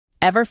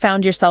Ever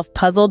found yourself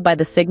puzzled by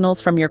the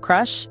signals from your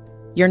crush?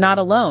 You're not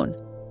alone.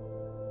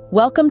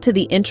 Welcome to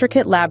the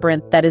intricate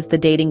labyrinth that is the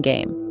dating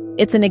game.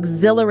 It's an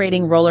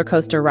exhilarating roller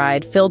coaster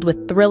ride filled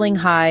with thrilling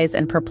highs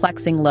and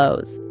perplexing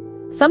lows.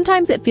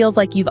 Sometimes it feels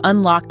like you've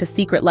unlocked a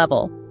secret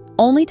level,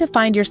 only to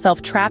find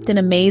yourself trapped in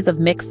a maze of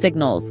mixed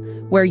signals,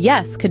 where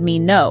yes could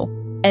mean no,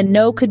 and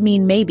no could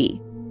mean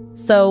maybe.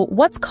 So,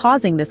 what's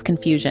causing this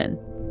confusion?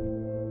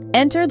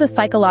 Enter the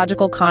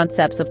psychological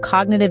concepts of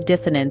cognitive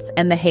dissonance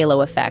and the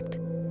halo effect.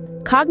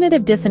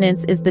 Cognitive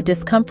dissonance is the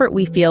discomfort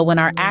we feel when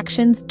our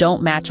actions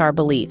don't match our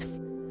beliefs.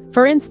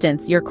 For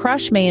instance, your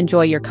crush may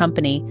enjoy your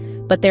company,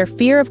 but their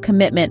fear of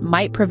commitment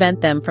might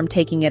prevent them from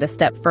taking it a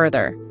step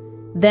further.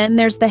 Then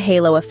there's the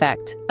halo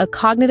effect, a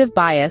cognitive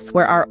bias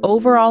where our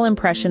overall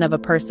impression of a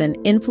person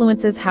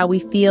influences how we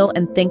feel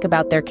and think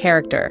about their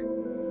character.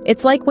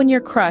 It's like when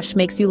your crush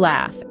makes you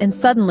laugh, and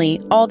suddenly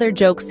all their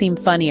jokes seem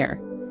funnier.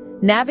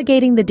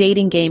 Navigating the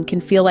dating game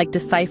can feel like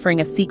deciphering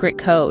a secret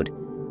code.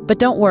 But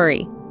don't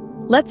worry.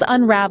 Let's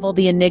unravel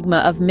the enigma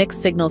of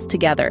mixed signals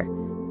together.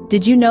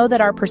 Did you know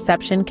that our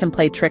perception can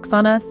play tricks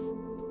on us?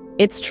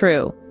 It's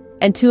true,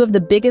 and two of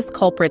the biggest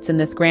culprits in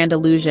this grand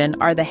illusion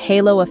are the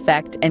halo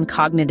effect and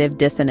cognitive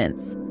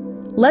dissonance.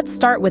 Let's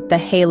start with the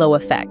halo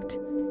effect.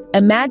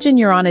 Imagine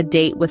you're on a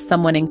date with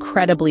someone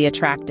incredibly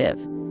attractive.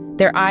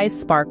 Their eyes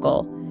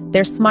sparkle,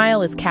 their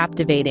smile is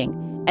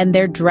captivating, and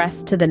they're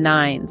dressed to the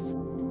nines.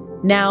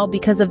 Now,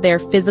 because of their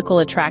physical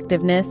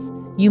attractiveness,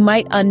 you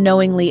might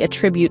unknowingly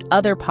attribute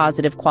other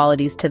positive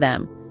qualities to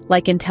them,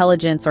 like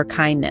intelligence or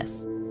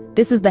kindness.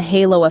 This is the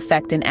halo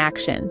effect in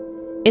action.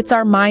 It's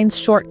our mind's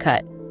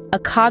shortcut, a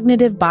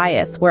cognitive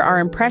bias where our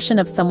impression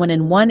of someone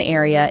in one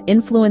area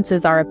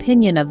influences our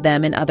opinion of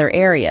them in other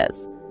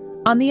areas.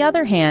 On the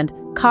other hand,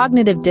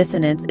 cognitive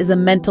dissonance is a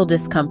mental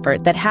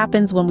discomfort that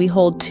happens when we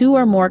hold two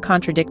or more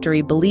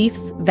contradictory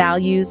beliefs,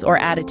 values, or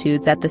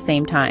attitudes at the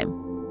same time.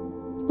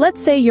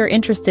 Let's say you're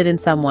interested in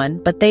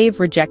someone, but they've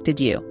rejected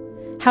you.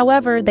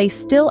 However, they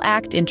still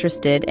act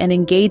interested and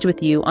engage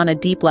with you on a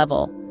deep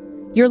level.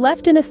 You're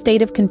left in a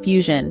state of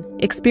confusion,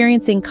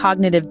 experiencing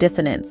cognitive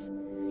dissonance.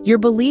 Your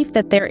belief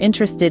that they're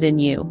interested in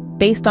you,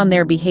 based on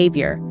their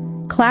behavior,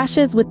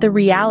 clashes with the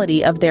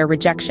reality of their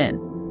rejection.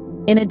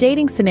 In a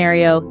dating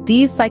scenario,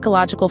 these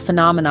psychological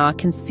phenomena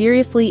can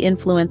seriously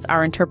influence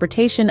our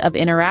interpretation of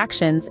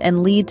interactions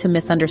and lead to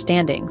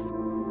misunderstandings.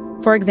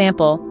 For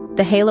example,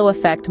 the halo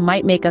effect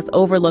might make us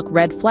overlook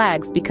red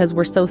flags because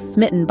we're so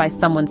smitten by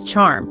someone's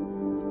charm.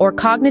 Or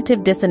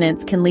cognitive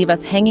dissonance can leave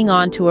us hanging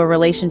on to a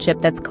relationship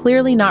that's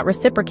clearly not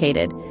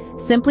reciprocated,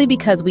 simply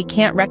because we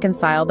can't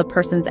reconcile the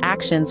person's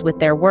actions with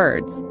their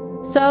words.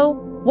 So,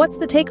 what's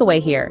the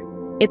takeaway here?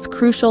 It's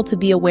crucial to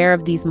be aware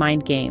of these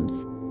mind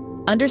games.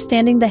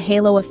 Understanding the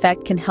halo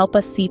effect can help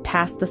us see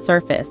past the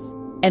surface,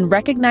 and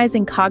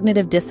recognizing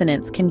cognitive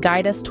dissonance can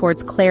guide us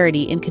towards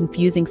clarity in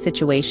confusing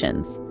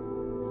situations.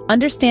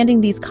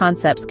 Understanding these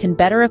concepts can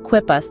better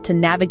equip us to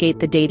navigate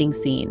the dating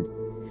scene.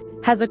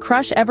 Has a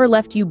crush ever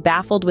left you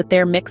baffled with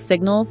their mixed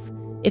signals?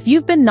 If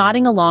you've been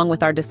nodding along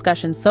with our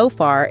discussion so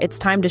far, it's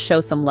time to show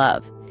some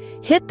love.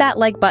 Hit that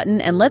like button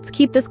and let's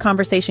keep this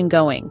conversation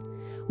going.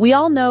 We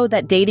all know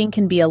that dating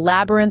can be a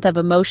labyrinth of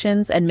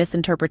emotions and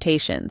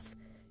misinterpretations.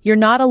 You're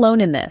not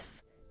alone in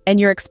this, and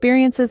your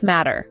experiences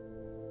matter.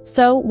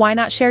 So why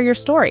not share your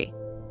story?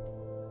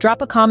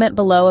 Drop a comment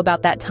below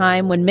about that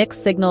time when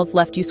mixed signals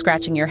left you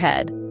scratching your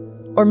head.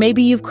 Or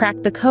maybe you've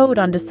cracked the code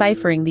on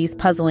deciphering these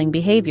puzzling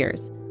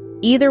behaviors.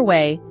 Either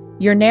way,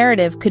 your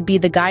narrative could be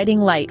the guiding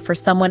light for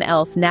someone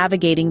else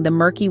navigating the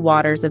murky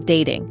waters of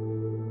dating.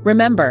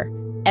 Remember,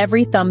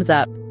 every thumbs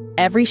up,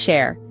 every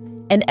share,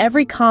 and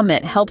every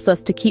comment helps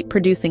us to keep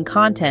producing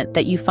content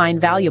that you find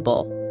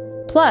valuable.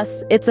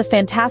 Plus, it's a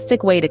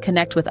fantastic way to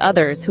connect with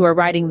others who are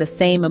riding the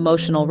same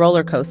emotional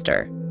roller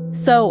coaster.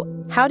 So,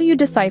 how do you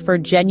decipher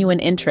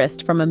genuine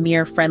interest from a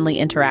mere friendly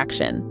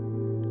interaction?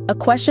 A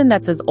question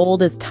that's as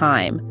old as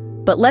time,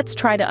 but let's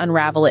try to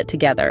unravel it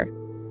together.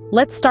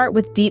 Let's start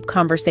with deep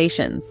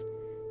conversations.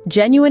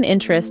 Genuine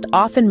interest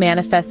often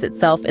manifests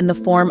itself in the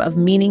form of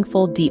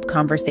meaningful, deep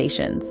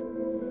conversations.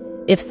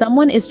 If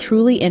someone is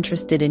truly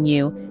interested in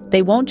you,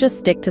 they won't just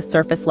stick to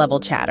surface-level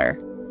chatter.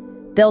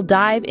 They'll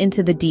dive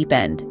into the deep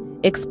end,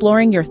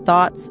 exploring your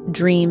thoughts,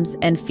 dreams,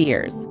 and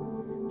fears.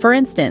 For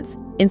instance,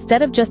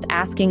 instead of just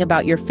asking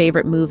about your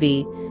favorite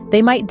movie,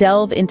 they might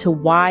delve into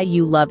why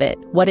you love it,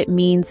 what it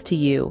means to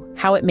you,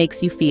 how it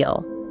makes you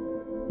feel.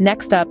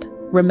 Next up,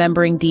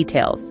 remembering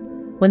details.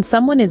 When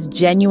someone is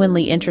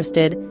genuinely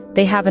interested,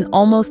 they have an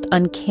almost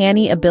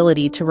uncanny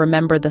ability to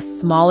remember the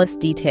smallest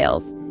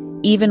details,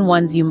 even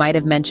ones you might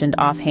have mentioned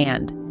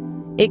offhand.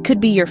 It could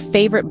be your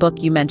favorite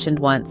book you mentioned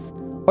once,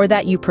 or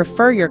that you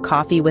prefer your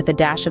coffee with a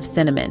dash of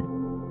cinnamon.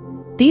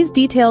 These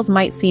details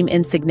might seem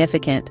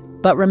insignificant,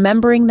 but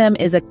remembering them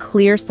is a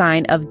clear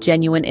sign of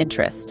genuine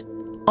interest.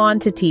 On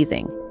to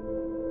teasing.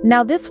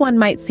 Now this one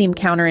might seem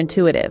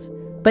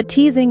counterintuitive, but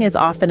teasing is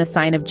often a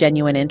sign of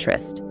genuine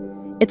interest.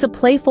 It's a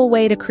playful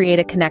way to create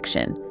a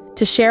connection,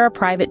 to share a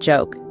private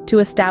joke, to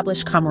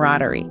establish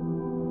camaraderie.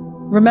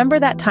 Remember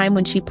that time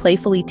when she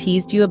playfully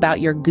teased you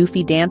about your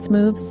goofy dance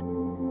moves?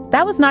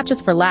 That was not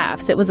just for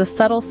laughs, it was a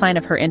subtle sign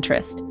of her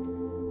interest.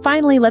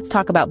 Finally, let's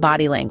talk about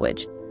body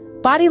language.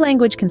 Body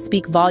language can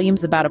speak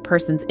volumes about a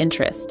person's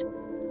interest.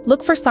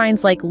 Look for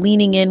signs like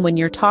leaning in when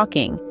you're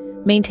talking,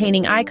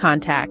 maintaining eye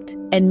contact,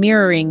 and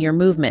mirroring your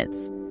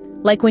movements.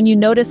 Like when you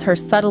notice her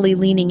subtly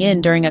leaning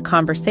in during a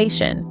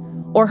conversation,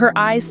 or her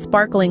eyes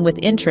sparkling with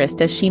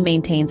interest as she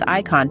maintains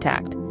eye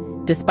contact.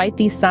 Despite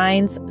these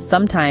signs,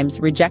 sometimes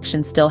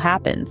rejection still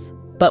happens.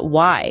 But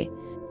why?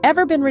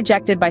 Ever been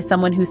rejected by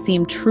someone who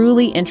seemed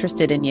truly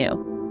interested in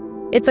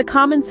you? It's a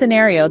common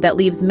scenario that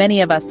leaves many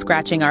of us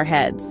scratching our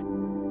heads.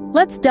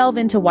 Let's delve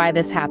into why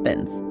this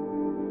happens.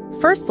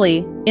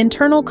 Firstly,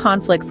 internal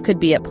conflicts could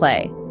be at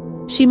play.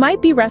 She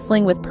might be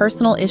wrestling with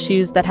personal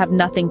issues that have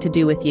nothing to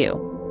do with you.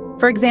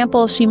 For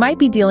example, she might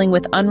be dealing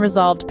with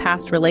unresolved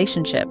past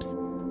relationships,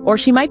 or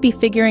she might be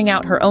figuring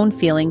out her own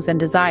feelings and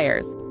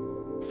desires.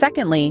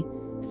 Secondly,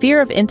 fear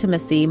of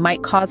intimacy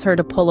might cause her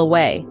to pull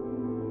away.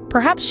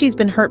 Perhaps she's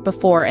been hurt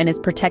before and is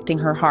protecting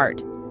her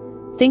heart.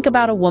 Think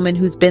about a woman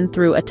who's been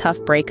through a tough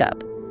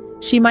breakup.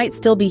 She might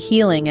still be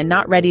healing and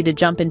not ready to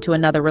jump into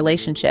another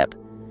relationship.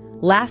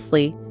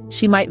 Lastly,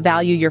 she might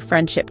value your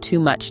friendship too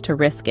much to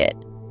risk it.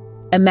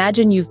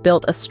 Imagine you've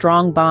built a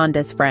strong bond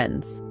as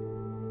friends.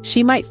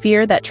 She might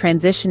fear that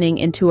transitioning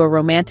into a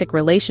romantic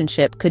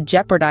relationship could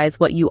jeopardize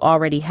what you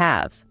already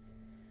have.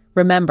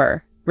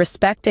 Remember,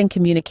 respect and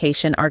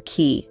communication are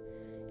key.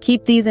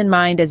 Keep these in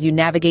mind as you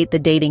navigate the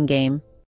dating game.